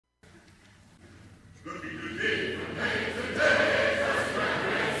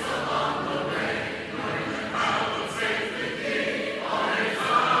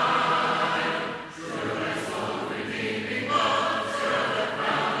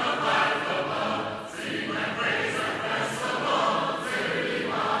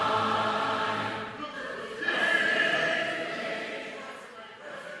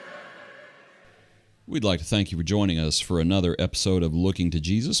We'd like to thank you for joining us for another episode of Looking to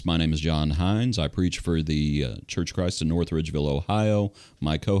Jesus. My name is John Hines. I preach for the Church of Christ in North Ridgeville, Ohio.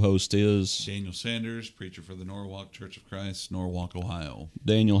 My co-host is Daniel Sanders, preacher for the Norwalk Church of Christ, Norwalk, Ohio.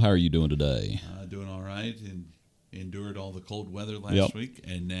 Daniel. How are you doing today? Doing all right, and endured all the cold weather last week,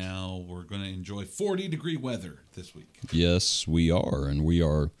 and now we're going to enjoy 40-degree weather this week. Yes, we are, and we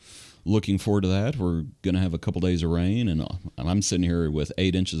are looking forward to that. We're going to have a couple days of rain, and I'm sitting here with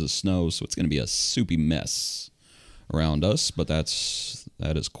 8 inches of snow, so it's going to be a soupy mess around us, but that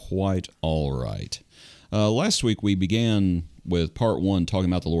is quite all right. Last week we began with part 1 talking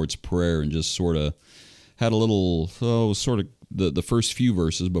about the Lord's Prayer and just sort of had a little, the first few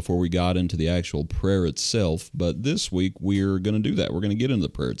verses before we got into the actual prayer itself, but this week we're going to do that. We're going to get into the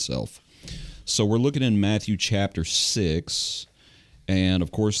prayer itself. So we're looking in Matthew chapter 6. And,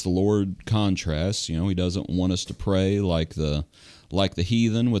 of course, the Lord contrasts. He doesn't want us to pray like the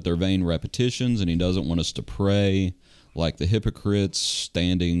heathen with their vain repetitions, and He doesn't want us to pray like the hypocrites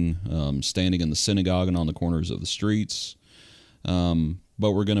standing in the synagogue and on the corners of the streets. But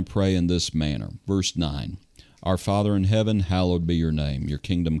we're going to pray in this manner. Verse 9, Our Father in heaven, hallowed be your name. Your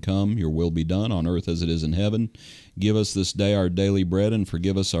kingdom come, your will be done on earth as it is in heaven. Give us this day our daily bread, and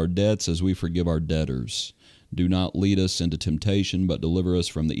forgive us our debts as we forgive our debtors. Do not lead us into temptation, but deliver us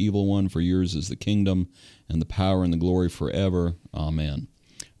from the evil one, for yours is the kingdom, and the power, and the glory forever. Amen.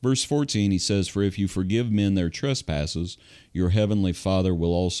 Verse 14, he says, For if you forgive men their trespasses, your heavenly Father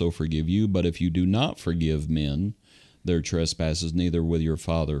will also forgive you. But if you do not forgive men their trespasses, neither will your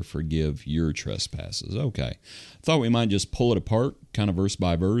Father forgive your trespasses. Okay. Thought we might just pull it apart, kind of verse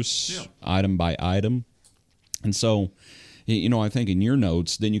by verse, item by item. And so, I think in your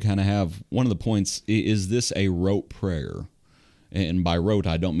notes, then you kind of have one of the points, is this a rote prayer? And by rote,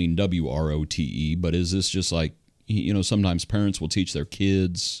 I don't mean W-R-O-T-E, but is this just like, sometimes parents will teach their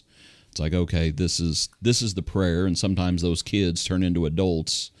kids, it's like, okay, this is the prayer, and sometimes those kids turn into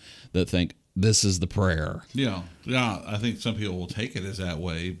adults that think, this is the prayer. Yeah, I think some people will take it as that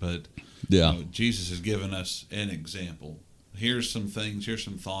way, but Jesus has given us an example. Here's some things, here's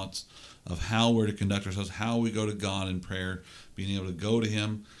some thoughts of how we're to conduct ourselves, how we go to God in prayer, being able to go to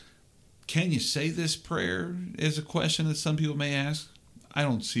Him. Can you say this prayer is a question that some people may ask. I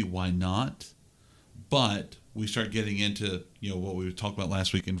don't see why not. But we start getting into what we talked about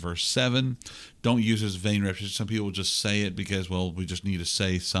last week in verse 7. Don't use this vain repetition. Some people just say it because, we just need to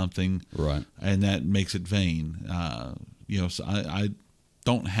say something. Right. And that makes it vain. So I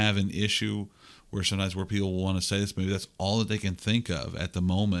don't have an issue where sometimes where people want to say this, maybe that's all that they can think of at the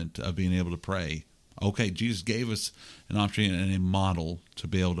moment of being able to pray. Okay, Jesus gave us an opportunity and a model to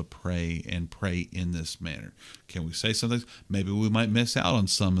be able to pray and pray in this manner. Can we say some things? Maybe we might miss out on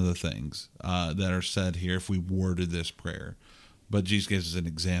some of the things that are said here if we worded this prayer. But Jesus gives us an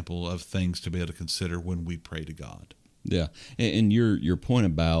example of things to be able to consider when we pray to God. Yeah, and your point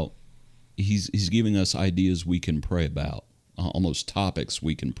about he's giving us ideas we can pray about. Almost topics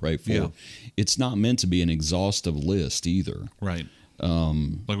we can pray for. Yeah. It's not meant to be an exhaustive list either. Right.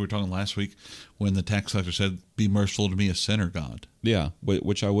 Like we were talking last week when the tax collector said, be merciful to me, a sinner, God. Yeah,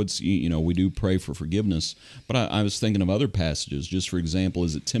 which I would see, we do pray for forgiveness. But I was thinking of other passages. Just for example,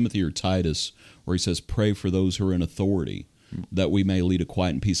 is it Timothy or Titus where he says, pray for those who are in authority, that we may lead a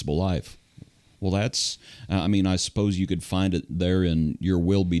quiet and peaceable life. Well, that's, I suppose you could find it there in your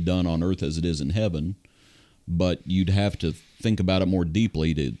will be done on earth as it is in heaven. But you'd have to think about it more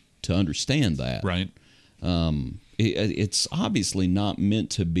deeply to understand that. Right. It's obviously not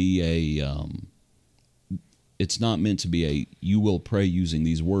meant to be you will pray using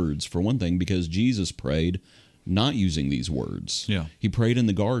these words, for one thing, because Jesus prayed not using these words. Yeah. He prayed in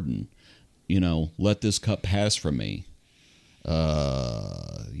the garden, let this cup pass from me.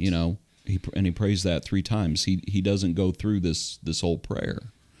 He prays that 3 times. He doesn't go through this whole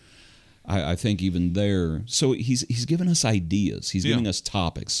prayer. I think even there, so he's given us ideas. He's giving us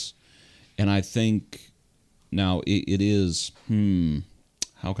topics. And I think now it is,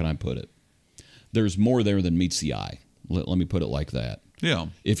 how can I put it? There's more there than meets the eye. Let me put it like that. Yeah.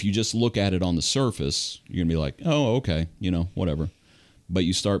 If you just look at it on the surface, you're going to be like, oh, okay, whatever. But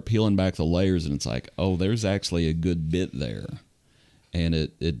you start peeling back the layers and it's like, oh, there's actually a good bit there. And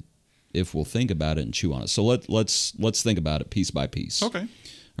it if we'll think about it and chew on it. So let's think about it piece by piece. Okay.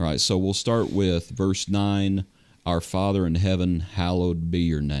 All right, so we'll start with verse 9. Our Father in heaven, hallowed be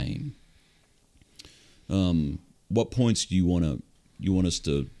your name. What points do you want us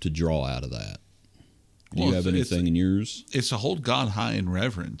to draw out of that? Do you have anything in yours? It's to hold God high in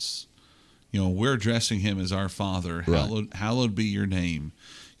reverence. We're addressing him as our Father. Right. Hallowed be your name.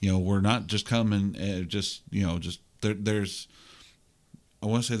 We're not just coming, there's, I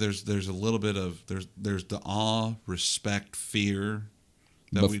want to say there's a little bit of, there's the awe, respect, fear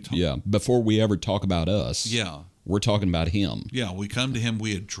that we talk. Yeah, before we ever talk about us. Yeah. We're talking about him. Yeah, we come to him,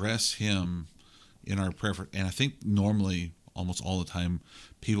 we address him in our prayer. And I think normally, almost all the time,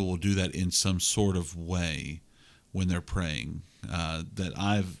 people will do that in some sort of way when they're praying, that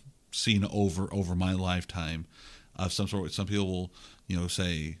I've seen over my lifetime of some sort. Some people will,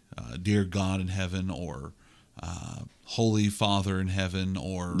 say, dear God in heaven, or Holy Father in heaven,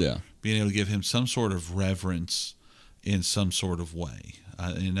 or being able to give him some sort of reverence in some sort of way.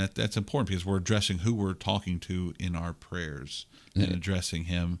 And that's important, because we're addressing who we're talking to in our prayers, and addressing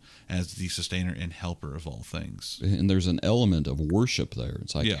him as the sustainer and helper of all things. And there's an element of worship there.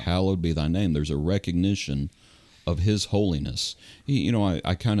 It's like, hallowed be thy name. There's a recognition of his holiness.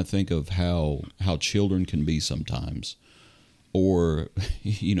 I kind of think of how children can be sometimes, or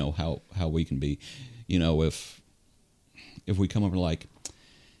how we can be. If we come over like,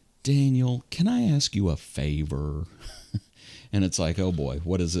 Daniel, can I ask you a favor? And it's like, oh boy,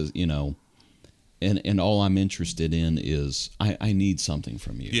 what is this? And all I'm interested in is I need something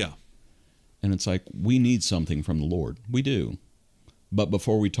from you. Yeah. And it's like, we need something from the Lord. We do. But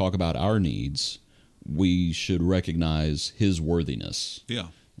before we talk about our needs, we should recognize his worthiness. Yeah.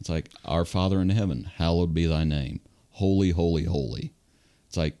 It's like, our Father in heaven, hallowed be thy name. Holy, holy, holy.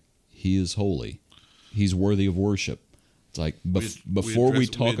 It's like, he is holy. He's worthy of worship. It's like, before we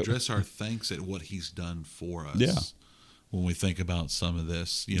address our thanks at what he's done for us. Yeah. When we think about some of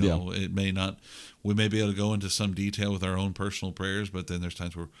this, it may not, we may be able to go into some detail with our own personal prayers, but then there's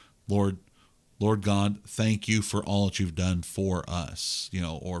times where, Lord God, thank you for all that you've done for us,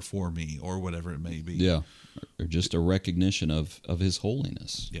 or for me, or whatever it may be. Yeah. Or just a recognition of his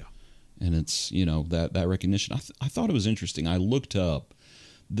holiness. Yeah. And it's, that recognition. I thought it was interesting. I looked up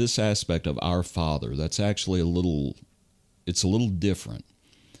this aspect of our Father. That's actually it's a little different.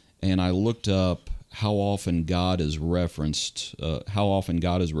 And I looked up how often God is referenced, how often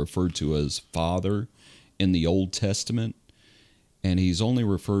God is referred to as Father in the Old Testament, and he's only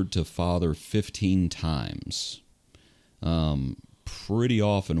referred to Father 15 times. Pretty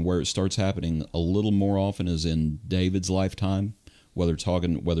often, where it starts happening a little more often is in David's lifetime, whether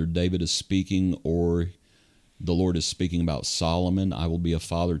David is speaking or the Lord is speaking about Solomon, I will be a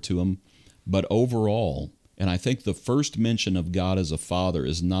father to him. But overall, and I think the first mention of God as a father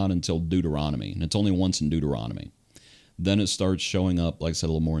is not until Deuteronomy, and it's only once in Deuteronomy. Then it starts showing up, like I said,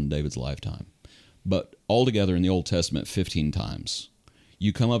 a little more in David's lifetime. But altogether in the Old Testament, 15 times.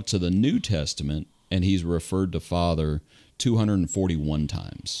 You come up to the New Testament, and he's referred to Father 241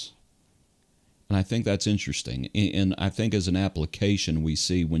 times. And I think that's interesting. And I think as an application, we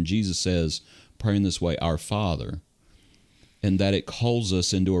see when Jesus says, praying this way, our Father, and that it calls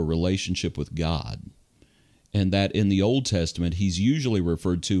us into a relationship with God. And that in the Old Testament, he's usually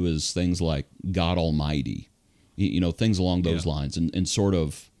referred to as things like God Almighty, things along those lines, and sort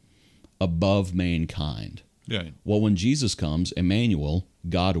of above mankind. Yeah. Well, when Jesus comes, Emmanuel,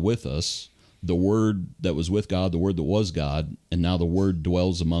 God with us, the Word that was with God, the Word that was God, and now the Word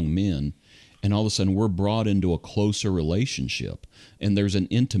dwells among men, and all of a sudden we're brought into a closer relationship, and there's an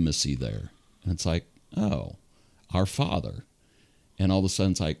intimacy there. And it's like, oh, our Father. And all of a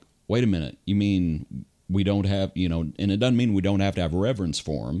sudden it's like, wait a minute, you mean we don't have, and it doesn't mean we don't have to have reverence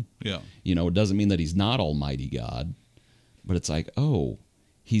for him. Yeah. It doesn't mean that he's not Almighty God, but it's like, oh,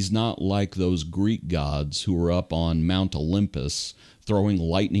 he's not like those Greek gods who were up on Mount Olympus throwing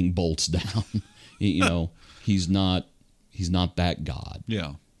lightning bolts down. He's not that God.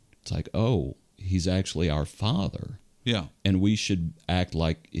 Yeah. It's like, oh, he's actually our Father. Yeah. And we should act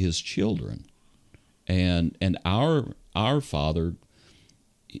like his children. And our Father,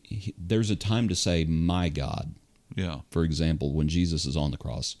 there's a time to say, my God. Yeah. For example, when Jesus is on the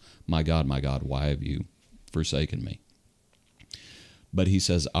cross, my God, why have you forsaken me? But he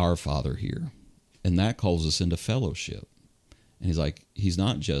says, our Father here. And that calls us into fellowship. And he's like, he's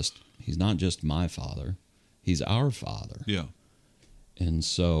not just my Father, he's our Father. Yeah. And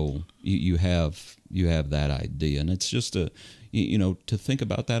so you have that idea. And it's just to think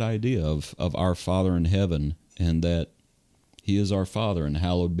about that idea of our Father in heaven, and that he is our Father, and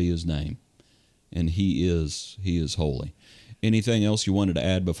hallowed be his name. And he is holy. Anything else you wanted to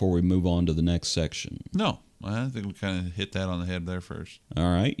add before we move on to the next section? No, I think we kind of hit that on the head there first.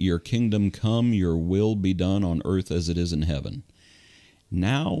 All right. Your kingdom come, your will be done on earth as it is in heaven.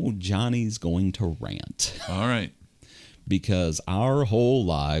 Now Johnny's going to rant. All right. Because our whole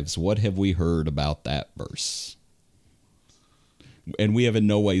lives, what have we heard about that verse? And we have in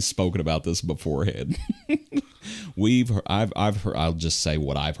no way spoken about this beforehand. I've heard, I'll just say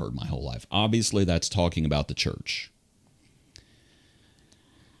what I've heard my whole life. Obviously, that's talking about the church.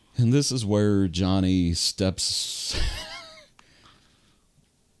 And this is where Johnny steps.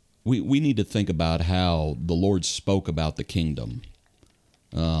 We need to think about how the Lord spoke about the kingdom.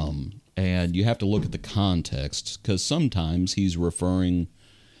 And you have to look at the context, because sometimes he's referring,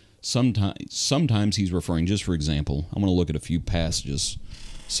 sometimes he's referring, just for example, I'm going to look at a few passages.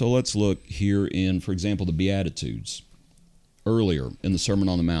 So let's look here in, for example, the Beatitudes. Earlier in the Sermon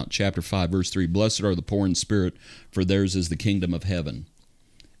on the Mount, chapter 5, verse 3, Blessed are the poor in spirit, for theirs is the kingdom of heaven.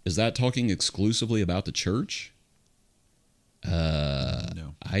 Is that talking exclusively about the church?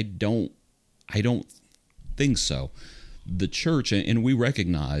 No. I don't think so. The church, and we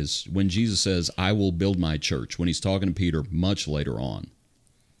recognize when Jesus says, I will build my church, when he's talking to Peter much later on,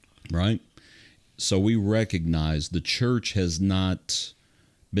 right? So we recognize the church has not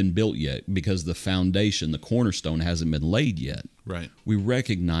been built yet because the foundation, the cornerstone, hasn't been laid yet. Right. We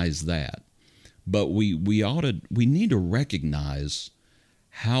recognize that. But we need to recognize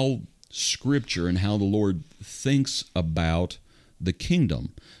how Scripture and how the Lord thinks about the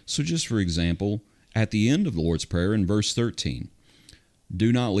kingdom. So just for example, at the end of the Lord's Prayer in verse 13,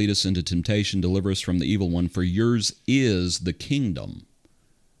 do not lead us into temptation, deliver us from the evil one, for yours is the kingdom.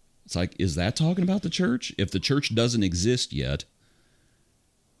 It's like, is that talking about the church? If the church doesn't exist yet,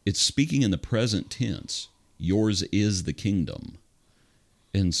 it's speaking in the present tense. Yours is the kingdom.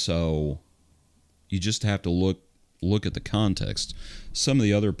 And so you just have to look at the context. Some of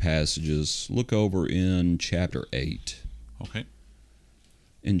the other passages, look over in chapter 8. Okay.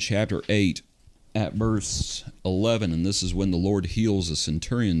 In chapter 8, at verse 11, and this is when the Lord heals a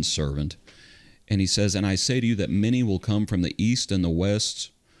centurion's servant, and he says, and I say to you that many will come from the east and the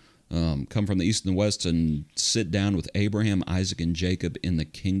west, and sit down with Abraham, Isaac, and Jacob in the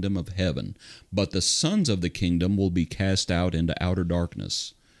kingdom of heaven. But the sons of the kingdom will be cast out into outer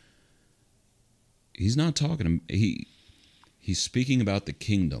darkness. He's not talking, he's speaking about the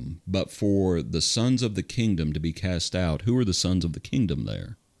kingdom, but for the sons of the kingdom to be cast out, who are the sons of the kingdom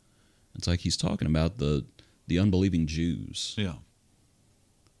there? It's like he's talking about the unbelieving Jews. Yeah.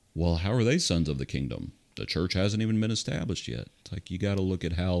 Well, how are they sons of the kingdom? The church hasn't even been established yet. It's like you got to look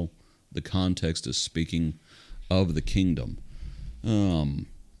at how the context is speaking of the kingdom.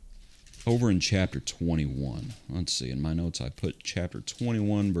 Over in chapter 21, let's see, in my notes I put chapter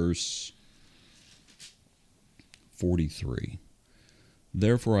 21, verse 43.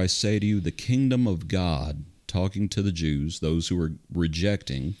 Therefore I say to you, the kingdom of God, talking to the Jews, those who are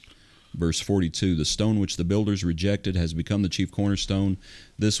rejecting. Verse 42, the stone which the builders rejected has become the chief cornerstone.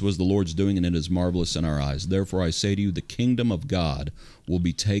 This was the Lord's doing, and it is marvelous in our eyes. Therefore I say to you, the kingdom of God will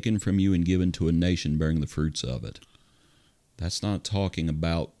be taken from you and given to a nation bearing the fruits of it. That's not talking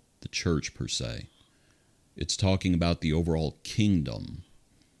about the church per se. It's talking about the overall kingdom.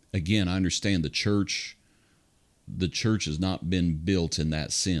 Again, I understand the church has not been built in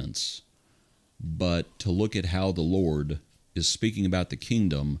that sense. But to look at how the Lord is speaking about the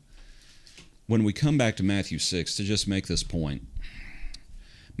kingdom, when we come back to Matthew 6, to just make this point,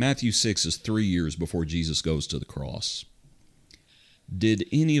 Matthew 6 is 3 years before Jesus goes to the cross. Did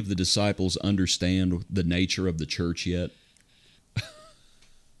any of the disciples understand the nature of the church yet?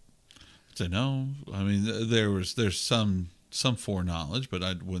 So no, I mean there's some foreknowledge, but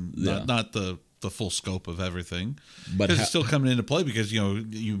I wouldn't not the full scope of everything. But it's still coming into play because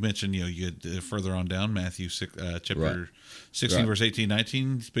you mentioned you get further on down Matthew 6, chapter 16 verse 18,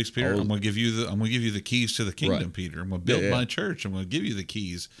 19 speaks Peter. I'm going to give you the keys to the kingdom, Peter. I'm going to build my church. I'm going to give you the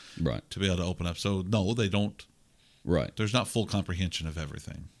keys to be able to open up. So no, they don't. Right. There's not full comprehension of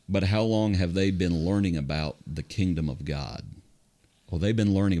everything. But how long have they been learning about the kingdom of God? Well, they've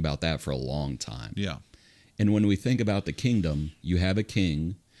been learning about that for a long time. Yeah. And when we think about the kingdom, you have a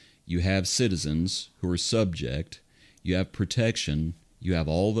king, you have citizens who are subject, you have protection, you have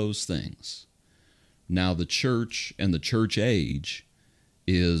all those things. Now the church and the church age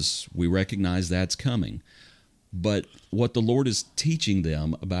is, we recognize that's coming. But what the Lord is teaching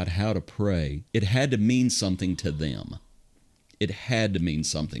them about how to pray, it had to mean something to them. It had to mean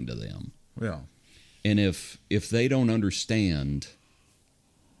something to them. Yeah. And if they don't understand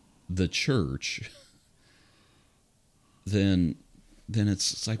the church, then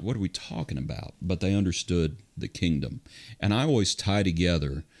it's like, what are we talking about? But they understood the kingdom. And I always tie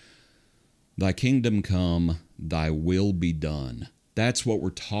together Thy kingdom come, thy will be done. That's what we're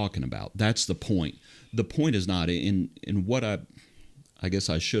talking about. That's the point. The point is not in what I guess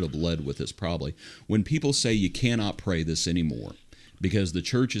I should have led with this probably. When people say you cannot pray this anymore because the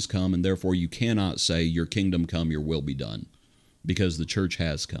church has come and therefore you cannot say your kingdom come, your will be done because the church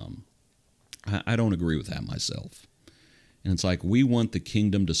has come. I don't agree with that myself. And it's like we want the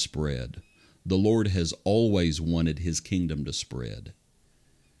kingdom to spread. The Lord has always wanted his kingdom to spread.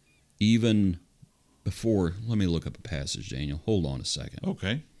 Even before, let me look up a passage, Daniel. Hold on a second.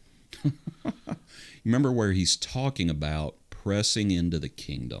 Okay. Remember where he's talking about pressing into the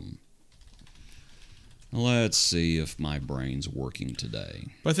kingdom. Let's see if my brain's working today.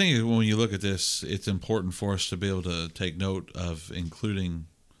 But I think when you look at this, it's important for us to be able to take note of including,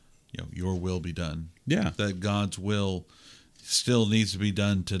 your will be done. Yeah. That God's will still needs to be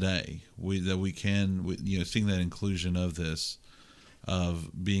done today. We can seeing that inclusion of this, of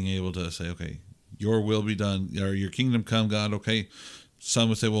being able to say, okay, your will be done, or your kingdom come, God. Okay. Some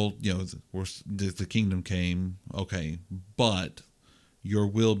would say, well, the kingdom came, okay, but your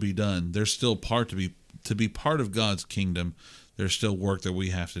will be done. There's still to be part of God's kingdom. There's still work that we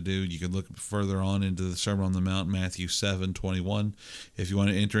have to do. You can look further on into the Sermon on the Mount, Matthew 7:21. If you want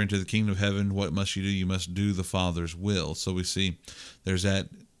to enter into the kingdom of heaven, what must you do? You must do the Father's will. So we see there's that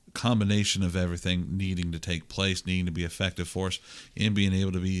combination of everything needing to take place, needing to be effective for us in being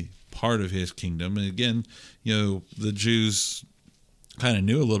able to be part of his kingdom. And again, the Jews kind of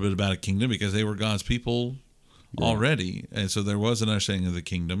knew a little bit about a kingdom because they were God's people already. And so there was an understanding of the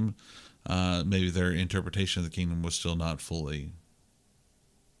kingdom. Maybe their interpretation of the kingdom was still not fully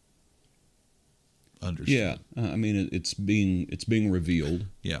understood. Yeah, I mean, it's being revealed.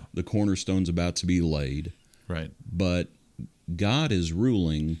 Yeah. The cornerstone's about to be laid. Right. But God is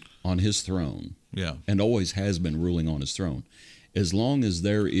ruling on his throne. Yeah. And always has been ruling on his throne. As long as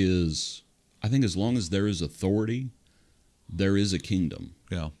there is authority, there is a kingdom.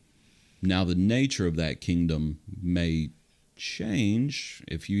 Yeah. Now, the nature of that kingdom may change,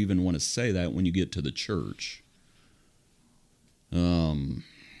 if you even want to say that, when you get to the church.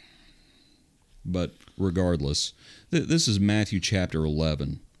 But regardless, this is Matthew chapter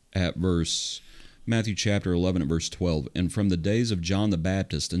 11 at verse 12. And from the days of John the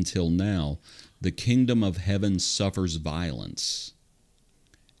Baptist until now, the kingdom of heaven suffers violence,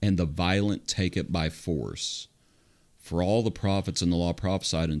 and the violent take it by force. For all the prophets and the law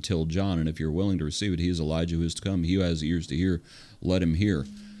prophesied until John, and if you're willing to receive it, he is Elijah who is to come. He who has ears to hear, let him hear.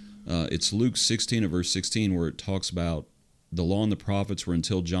 It's Luke 16 and verse 16 where it talks about the law and the prophets were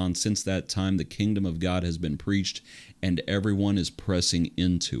until John. Since that time, the kingdom of God has been preached, and everyone is pressing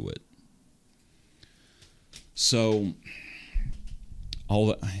into it. So,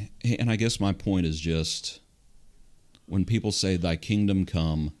 and I guess my point is just, when people say, thy kingdom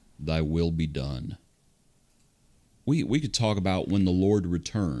come, thy will be done, we could talk about when the Lord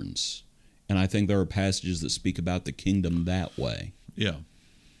returns, and I think there are passages that speak about the kingdom that way. Yeah.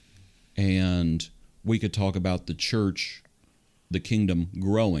 And we could talk about the church, the kingdom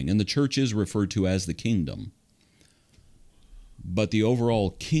growing, and the church is referred to as the kingdom. But the overall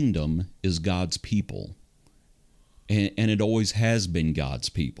kingdom is God's people, and it always has been God's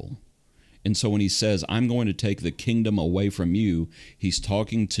people. And so when he says, I'm going to take the kingdom away from you, he's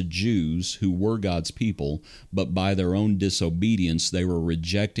talking to Jews who were God's people, but by their own disobedience, they were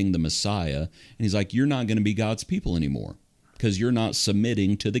rejecting the Messiah. And he's like, you're not going to be God's people anymore because you're not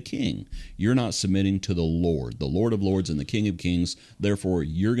submitting to the King. You're not submitting to the Lord of Lords and the King of Kings. Therefore,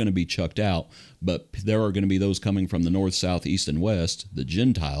 you're going to be chucked out. But there are going to be those coming from the north, south, east, and west, the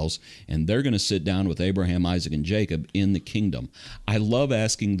Gentiles, and they're going to sit down with Abraham, Isaac, and Jacob in the kingdom. I love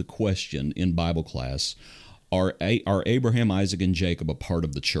asking the question in Bible class, are Abraham, Isaac, and Jacob a part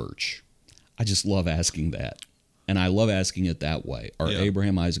of the church? I just love asking that. And I love asking it that way. Are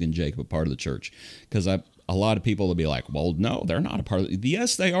Abraham, Isaac, and Jacob a part of the church? Because a lot of people will be like, well, no, they're not a part of it.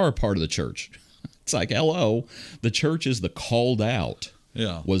 Yes, they are a part of the church. It's like, hello, the church is the called out.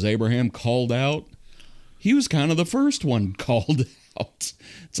 Yeah. Was Abraham called out? He was kind of the first one called out.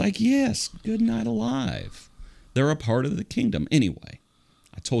 It's like, yes, good night alive. They're a part of the kingdom. Anyway,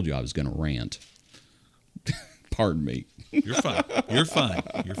 I told you I was going to rant. Pardon me. You're fine. You're fine.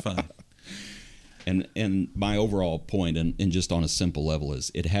 You're fine. And my overall point, and just on a simple level, is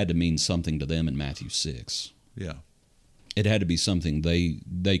it had to mean something to them in Matthew 6. Yeah. It had to be something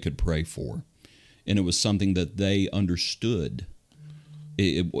they could pray for. And it was something that they understood.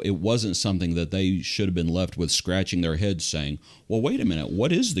 It wasn't something that they should have been left with scratching their heads saying, well, wait a minute,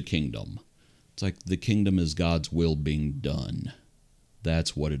 what is the kingdom? It's like the kingdom is God's will being done.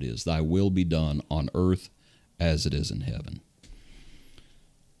 That's what it is. Thy will be done on earth as it is in heaven.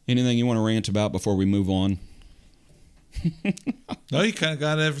 Anything you want to rant about before we move on? No, you kind of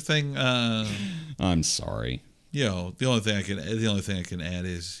got everything. I'm sorry. The only thing I can add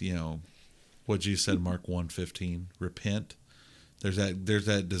is what Jesus said in Mark 1:15. Repent. There's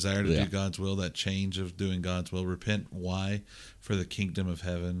that desire to do God's will, that change of doing God's will. Repent. Why? For the kingdom of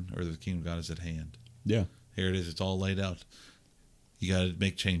heaven or the kingdom of God is at hand. Yeah. Here it is. It's all laid out. You got to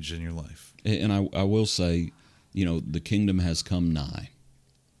make changes in your life. And I will say, the kingdom has come nigh.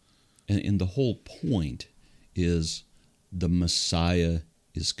 And the whole point is the Messiah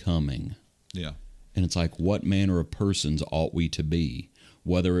is coming. Yeah. And it's like, what manner of persons ought we to be?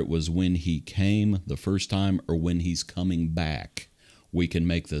 Whether it was when he came the first time or when he's coming back, we can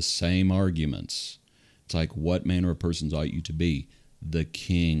make the same arguments. It's like, what manner of persons ought you to be? The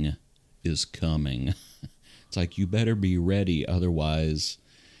King is coming. It's like, you better be ready, otherwise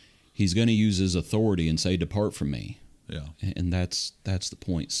he's going to use his authority and say, depart from me. Yeah. And that's the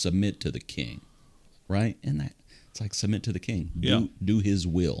point. Submit to the King, right? And it's like, submit to the King. Do his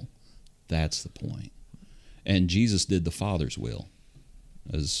will. That's the point. And Jesus did the Father's will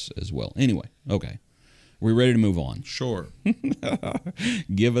as well. Anyway, okay. We ready to move on? Sure.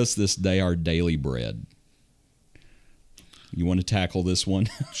 Give us this day our daily bread. You want to tackle this one?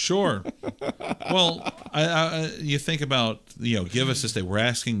 Sure. Well, you think about, give us this day. We're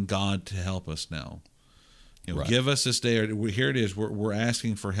asking God to help us now. Right. Give us this day. Here it is. We're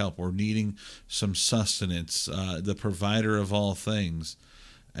asking for help. We're needing some sustenance. The provider of all things.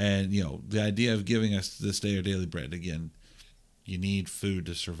 And, the idea of giving us this day our daily bread, again, you need food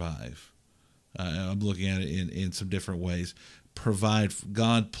to survive. I'm looking at it in some different ways. Provide,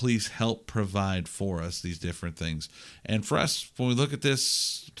 God, please help provide for us these different things. And for us, when we look at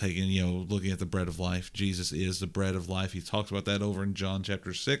this, looking at the bread of life, Jesus is the bread of life. He talks about that over in John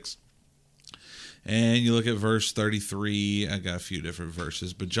chapter 6. And you look at verse 33. I got a few different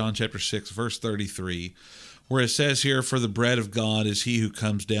verses, but John chapter 6, verse 33, where it says here, for the bread of God is he who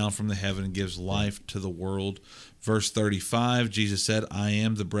comes down from the heaven and gives life to the world. Verse 35, Jesus said, I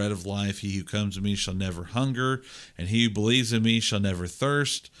am the bread of life. He who comes to me shall never hunger, and he who believes in me shall never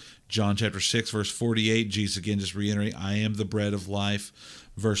thirst. John chapter 6, verse 48, Jesus again just reiterating, I am the bread of life.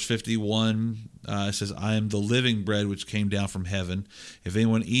 Verse 51 says, I am the living bread which came down from heaven. If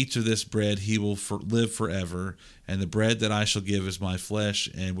anyone eats of this bread, he will live forever. And the bread that I shall give is my flesh,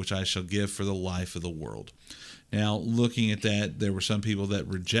 and which I shall give for the life of the world. Now, looking at that, there were some people that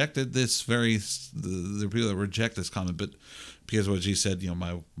rejected this there are people that reject this comment, but because of what Jesus said,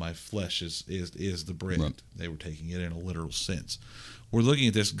 my flesh is the bread. Right. They were taking it in a literal sense. We're looking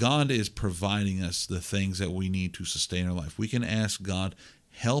at this. God is providing us the things that we need to sustain our life. We can ask God,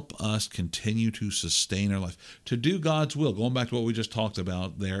 help us continue to sustain our life, to do God's will. Going back to what we just talked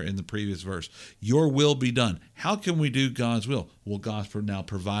about there in the previous verse, your will be done. How can we do God's will? Well, God's now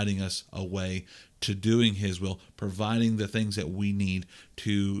providing us a way to doing his will, providing the things that we need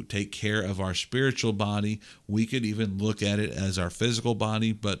to take care of our spiritual body. We could even look at it as our physical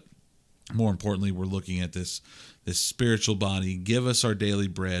body, but more importantly, we're looking at this spiritual body. Give us our daily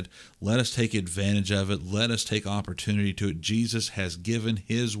bread. Let us take advantage of it. Let us take opportunity to it. Jesus has given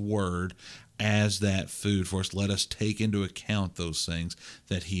his word as that food for us. Let us take into account those things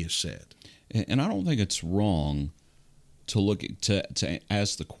that he has said. And I don't think it's wrong to look to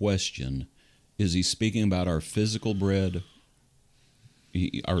ask the question, is he speaking about our physical bread,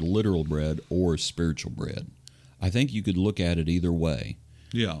 our literal bread, or spiritual bread? I think you could look at it either way.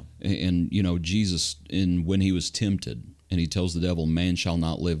 Yeah. And, Jesus, when he was tempted, and he tells the devil, man shall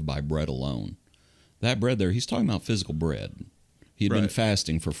not live by bread alone. That bread there, he's talking about physical bread. He had been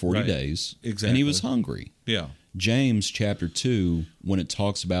fasting for 40 days, and he was hungry. Yeah. James chapter 2, when it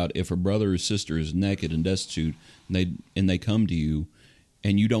talks about if a brother or sister is naked and destitute, and they come to you,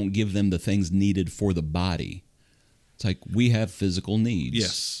 and you don't give them the things needed for the body, it's like we have physical needs.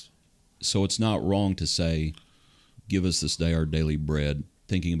 Yes. So it's not wrong to say, give us this day our daily bread,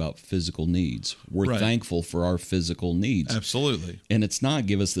 thinking about physical needs. We're thankful for our physical needs. Absolutely. And it's not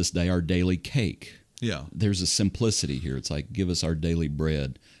give us this day our daily cake. Yeah. There's a simplicity here. It's like give us our daily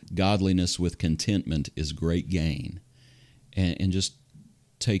bread. Godliness with contentment is great gain. And just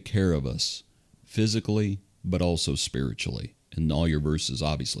take care of us physically, but also spiritually. And all your verses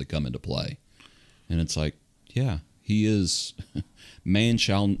obviously come into play. And it's like, yeah, he is, man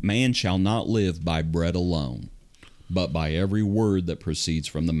shall not live by bread alone, but by every word that proceeds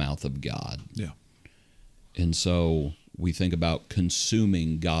from the mouth of God. Yeah. And so we think about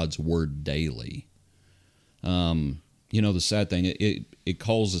consuming God's word daily. The sad thing, it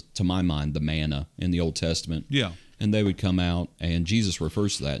calls to my mind the manna in the Old Testament. Yeah. And they would come out, and Jesus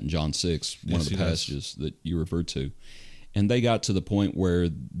refers to that in John 6, one of the passages that you referred to. And they got to the point where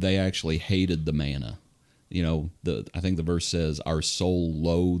they actually hated the manna. You know, I think the verse says, "Our soul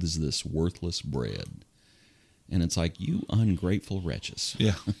loathes this worthless bread." And it's like, you ungrateful wretches.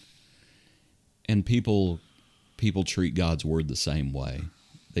 Yeah. And people treat God's word the same way.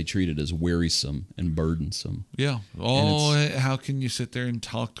 They treat it as wearisome and burdensome. Yeah. Oh, how can you sit there and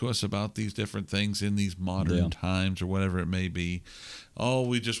talk to us about these different things in these modern times or whatever it may be? Oh,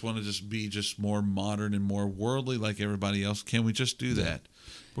 we just want to just be just more modern and more worldly like everybody else. Can we just do that?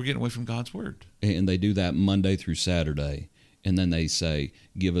 We're getting away from God's word. And they do that Monday through Saturday. And then they say,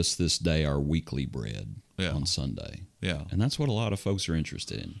 "Give us this day our weekly bread." On Sunday. Yeah. And that's what a lot of folks are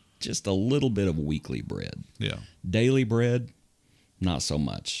interested in. Just a little bit of weekly bread. Yeah. Daily bread, not so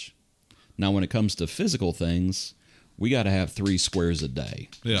much. Now, when it comes to physical things, we got to have 3 squares a day.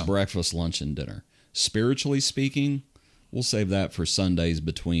 Yeah. Breakfast, lunch, and dinner. Spiritually speaking, we'll save that for Sundays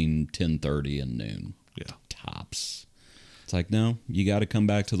between 10:30 and noon. Yeah. Tops. It's like, no, you got to come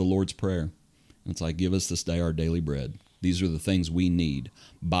back to the Lord's Prayer. It's like, give us this day our daily bread. These are the things we need,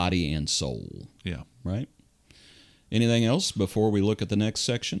 body and soul. Yeah. Right? Anything else before we look at the next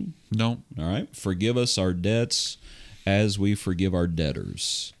section? No. All right. Forgive us our debts as we forgive our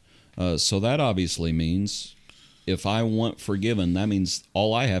debtors. So that obviously means if I want forgiven, that means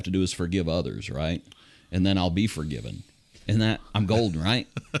all I have to do is forgive others, right? And then I'll be forgiven. And that I'm golden, right?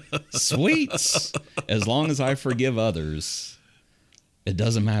 Sweet. As long as I forgive others, it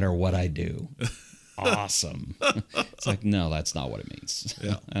doesn't matter what I do. Awesome. It's like, no, that's not what it means.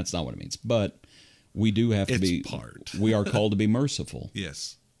 Yeah. That's not what it means. But we do have to we are called to be merciful.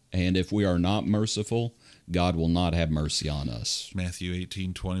 Yes. And if we are not merciful, God will not have mercy on us. Matthew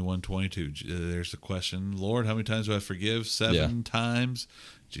 18, 21, 22. There's the question, Lord, how many times do I forgive? 7 times.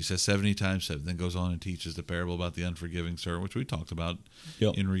 Jesus says 70 times 7. Then goes on and teaches the parable about the unforgiving servant, which we talked about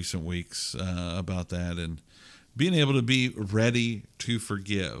in recent weeks about that. And being able to be ready to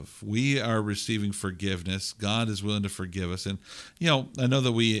forgive. We are receiving forgiveness. God is willing to forgive us. And, I know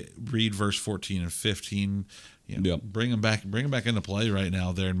that we read verse 14 and 15, bring them back into play right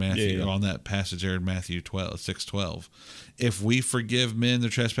now there in Matthew, on that passage there in Matthew 6:12. If we forgive men their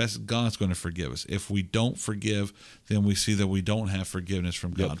trespasses, God's going to forgive us. If we don't forgive, then we see that we don't have forgiveness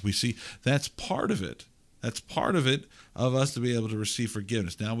from God. We see that's part of it. That's part of it, of us to be able to receive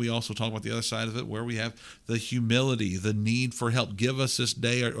forgiveness. Now we also talk about the other side of it where we have the humility, the need for help. Give us this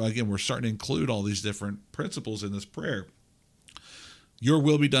day. Again, we're starting to include all these different principles in this prayer. Your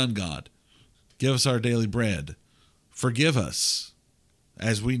will be done, God. Give us our daily bread. Forgive us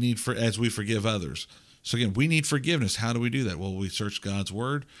as we forgive others. So again, we need forgiveness. How do we do that? Well, we search God's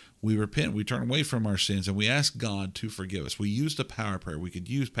word. We repent, we turn away from our sins, and we ask God to forgive us. We use the power prayer. We could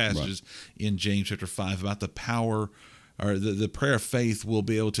use passages in James chapter 5 about the power, or the prayer of faith will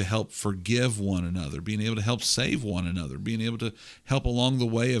be able to help forgive one another, being able to help save one another, being able to help along the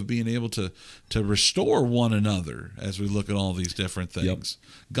way of being able to restore one another as we look at all these different things.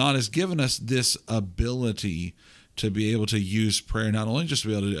 God has given us this ability to be able to use prayer, not only just to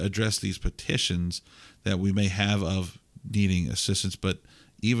be able to address these petitions that we may have of needing assistance, but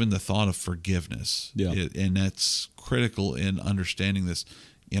even the thought of forgiveness. And that's critical in understanding this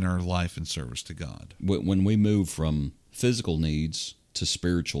in our life and service to God. When we move from physical needs to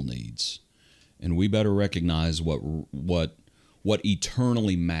spiritual needs, and we better recognize what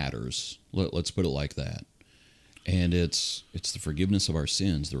eternally matters. Let's put it like that. And it's the forgiveness of our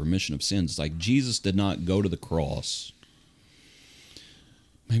sins, the remission of sins. It's like Jesus did not go to the cross.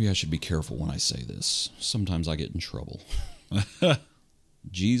 Maybe I should be careful when I say this. Sometimes I get in trouble.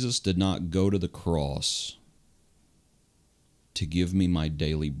 Jesus did not go to the cross to give me my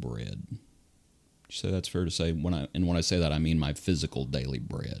daily bread. You say that's fair to say? When I say that, I mean my physical daily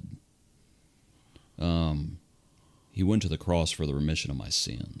bread. He went to the cross for the remission of my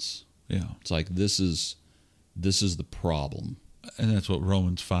sins. Yeah. It's like this is the problem. And that's what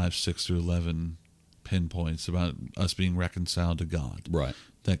Romans 5, 6 through 11 pinpoints about us being reconciled to God. Right.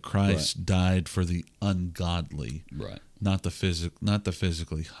 That Christ died for the ungodly. Right. Not the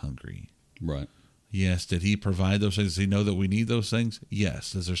physically hungry. Right. Yes. Did he provide those things? Does he know that we need those things?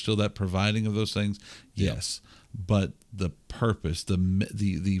 Yes. Is there still that providing of those things? Yes. But the purpose,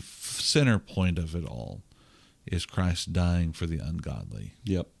 the center point of it all is Christ dying for the ungodly.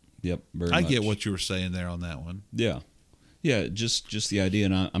 Yep. Very much. I get what you were saying there on that one. Yeah. Yeah, just the idea,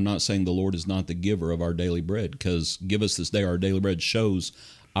 and I'm not saying the Lord is not the giver of our daily bread, because give us this day our daily bread shows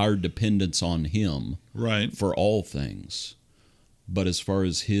our dependence on Him for all things. But as far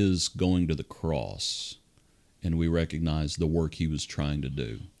as His going to the cross, and we recognize the work He was trying to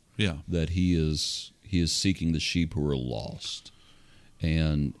do, that He is seeking the sheep who are lost,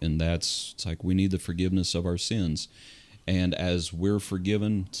 and it's like we need the forgiveness of our sins. And as we're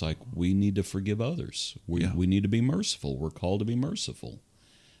forgiven, it's like we need to forgive others. We need to be merciful. We're called to be merciful.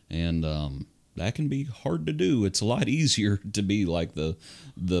 And that can be hard to do. It's a lot easier to be like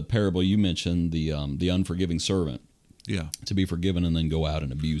the parable you mentioned, the unforgiving servant. Yeah. To be forgiven and then go out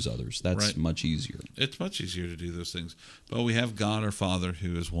and abuse others. That's much easier. It's much easier to do those things. But we have God our Father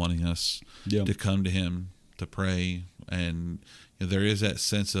who is wanting us to come to Him, to pray. And there is that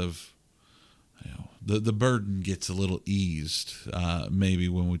sense of, the burden gets a little eased maybe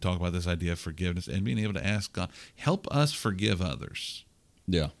when we talk about this idea of forgiveness and being able to ask God, help us forgive others.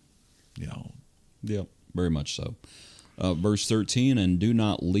 Yeah. Yeah, very much so. Verse 13, and do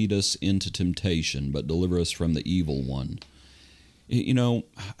not lead us into temptation, but deliver us from the evil one. Even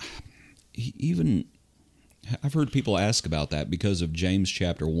I've heard people ask about that because of James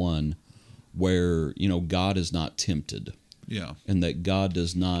chapter 1, where, God is not tempted. Yeah. And that God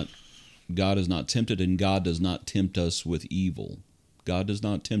is not tempted, and God does not tempt us with evil. God does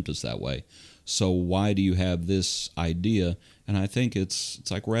not tempt us that way. So why do you have this idea? And I think it's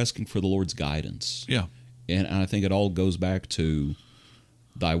like we're asking for the Lord's guidance. Yeah. And I think it all goes back to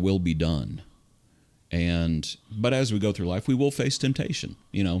thy will be done. But as we go through life, we will face temptation.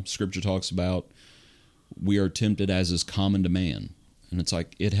 Scripture talks about we are tempted as is common to man. And it's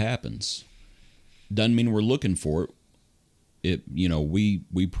like, it happens. Doesn't mean we're looking for it.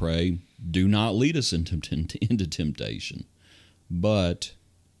 We pray, do not lead us into temptation. But,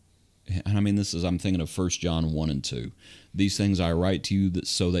 and I mean, I'm thinking of 1 John 1 and 2. These things I write to you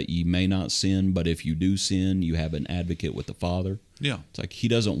so that ye may not sin, but if you do sin, you have an advocate with the Father. Yeah. It's like He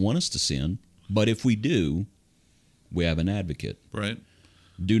doesn't want us to sin, but if we do, we have an advocate. Right.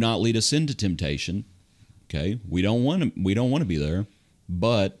 Do not lead us into temptation. Okay? We don't want to be there,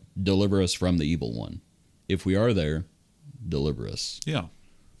 but deliver us from the evil one. If we are there, deliver us. Yeah.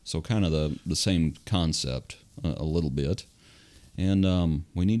 So kind of the same concept a little bit. And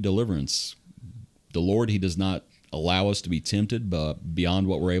we need deliverance. The Lord, He does not allow us to be tempted but beyond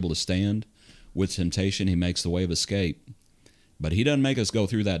what we're able to stand. With temptation, He makes the way of escape. But He doesn't make us go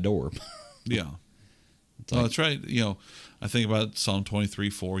through that door. Yeah. That's right. I think about Psalm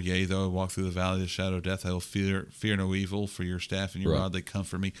 23:4. Yea, though I walk through the valley of the shadow of death, I will fear no evil, for your staff and your rod, they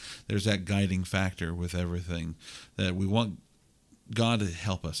comfort me. There's that guiding factor with everything, that we want God to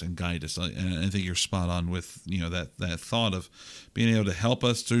help us and guide us. And I think you're spot on with that thought of being able to help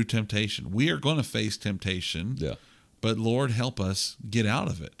us through temptation. We are going to face temptation, but Lord, help us get out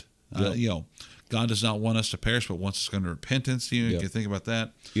of it. God does not want us to perish, but wants us to come to repentance. You can think about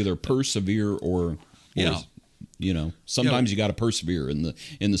that. Either persevere or sometimes you got to persevere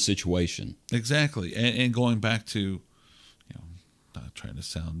in the situation. Exactly, and going back to, not trying to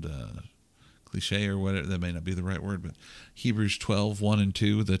sound cliche or whatever, that may not be the right word, but Hebrews 12:1 and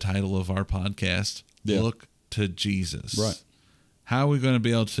 2, the title of our podcast, Look to Jesus. Right. How are we going to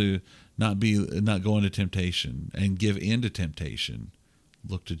be able to not go into temptation and give in to temptation?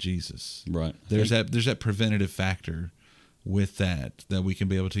 Look to Jesus. Right. There's that preventative factor with that we can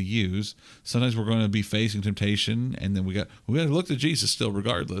be able to use. Sometimes we're going to be facing temptation, and then we got to look to Jesus still,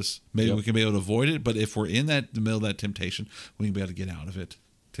 regardless. Maybe we can be able to avoid it, but if we're in the middle of that temptation, we can be able to get out of it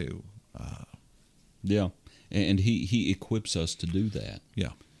too. And he equips us to do that.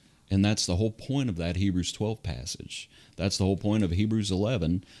 Yeah. And that's the whole point of that Hebrews 12 passage. That's the whole point of Hebrews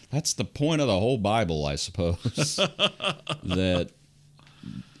 11. That's the point of the whole Bible, I suppose. That,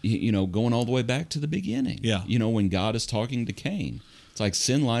 going all the way back to the beginning. Yeah. When God is talking to Cain. It's like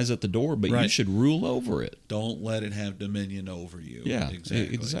sin lies at the door, but you should rule over it. Don't let it have dominion over you. Yeah,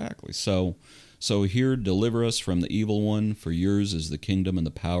 exactly. So here, deliver us from the evil one, for yours is the kingdom and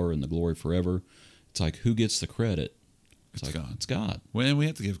the power and the glory forever. It's like, who gets the credit? It's like, God. It's God. And we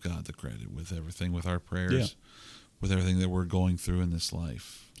have to give God the credit with everything, with our prayers, with everything that we're going through in this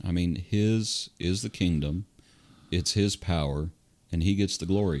life. I mean, His is the kingdom, it's His power, and He gets the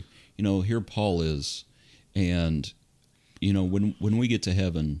glory. Here Paul is, and, when we get to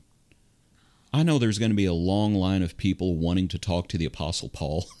heaven, I know there's going to be a long line of people wanting to talk to the Apostle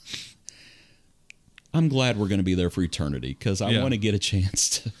Paul. I'm glad we're going to be there for eternity, because I want to get a chance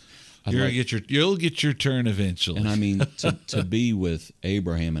to... You'll get your turn eventually. And I mean, to be with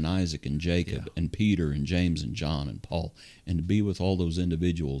Abraham and Isaac and Jacob and Peter and James and John and Paul, and to be with all those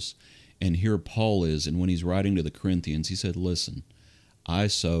individuals. And here Paul is, and when he's writing to the Corinthians, he said, listen, I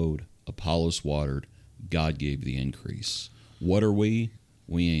sowed, Apollos watered, God gave the increase. What are we?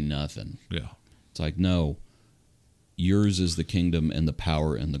 We ain't nothing. Yeah. It's like, no, yours is the kingdom and the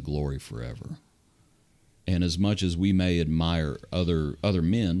power and the glory forever. And as much as we may admire other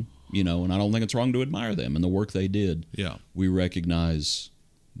men, and I don't think it's wrong to admire them and the work they did. Yeah. We recognize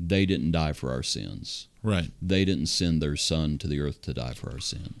they didn't die for our sins. Right. They didn't send their Son to the earth to die for our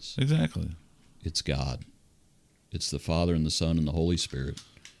sins. Exactly. It's God. It's the Father and the Son and the Holy Spirit.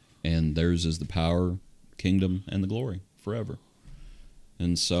 And theirs is the power, kingdom, and the glory forever.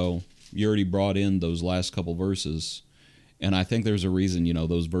 And so you already brought in those last couple verses. And I think there's a reason,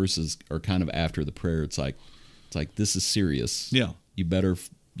 those verses are kind of after the prayer. It's like this is serious. Yeah. You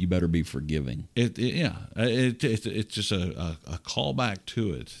better be forgiving. It's just a callback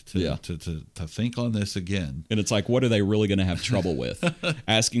to it to think on this again. And it's like, what are they really going to have trouble with?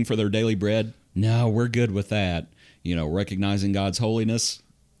 Asking for their daily bread? No, we're good with that. Recognizing God's holiness?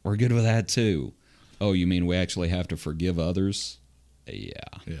 We're good with that too. Oh, you mean we actually have to forgive others? Yeah.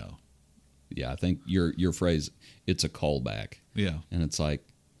 I think your phrase, it's a callback. Yeah. And it's like,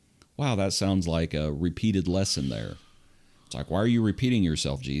 wow, that sounds like a repeated lesson there. It's like, why are you repeating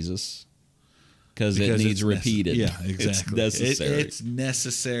yourself, Jesus? Because it needs repeated. Yeah, exactly. It's necessary. It's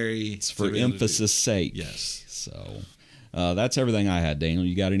necessary. It's for emphasis sake. Yes. So that's everything I had, Daniel.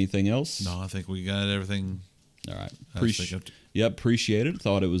 You got anything else? No, I think we got everything. All right. Appreciate it.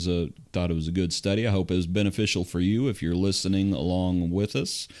 Thought it was a good study. I hope it was beneficial for you if you're listening along with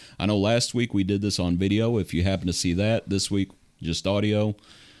us. I know last week we did this on video. If you happen to see that, this week just audio.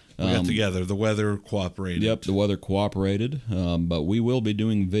 We got together. The weather cooperated. Yep, the weather cooperated. But we will be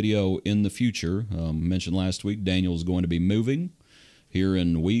doing video in the future. Mentioned last week, Daniel's going to be moving here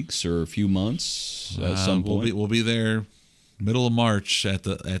in weeks or a few months at some point. We'll be there middle of March at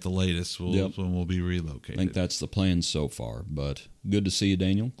the latest. When we'll be relocated. I think that's the plan so far. But good to see you,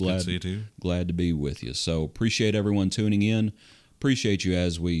 Daniel. Good to see you too. Glad to be with you. So appreciate everyone tuning in. Appreciate you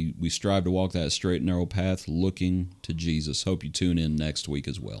as we strive to walk that straight and narrow path looking to Jesus. Hope you tune in next week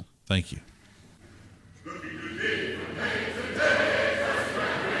as well. Thank you.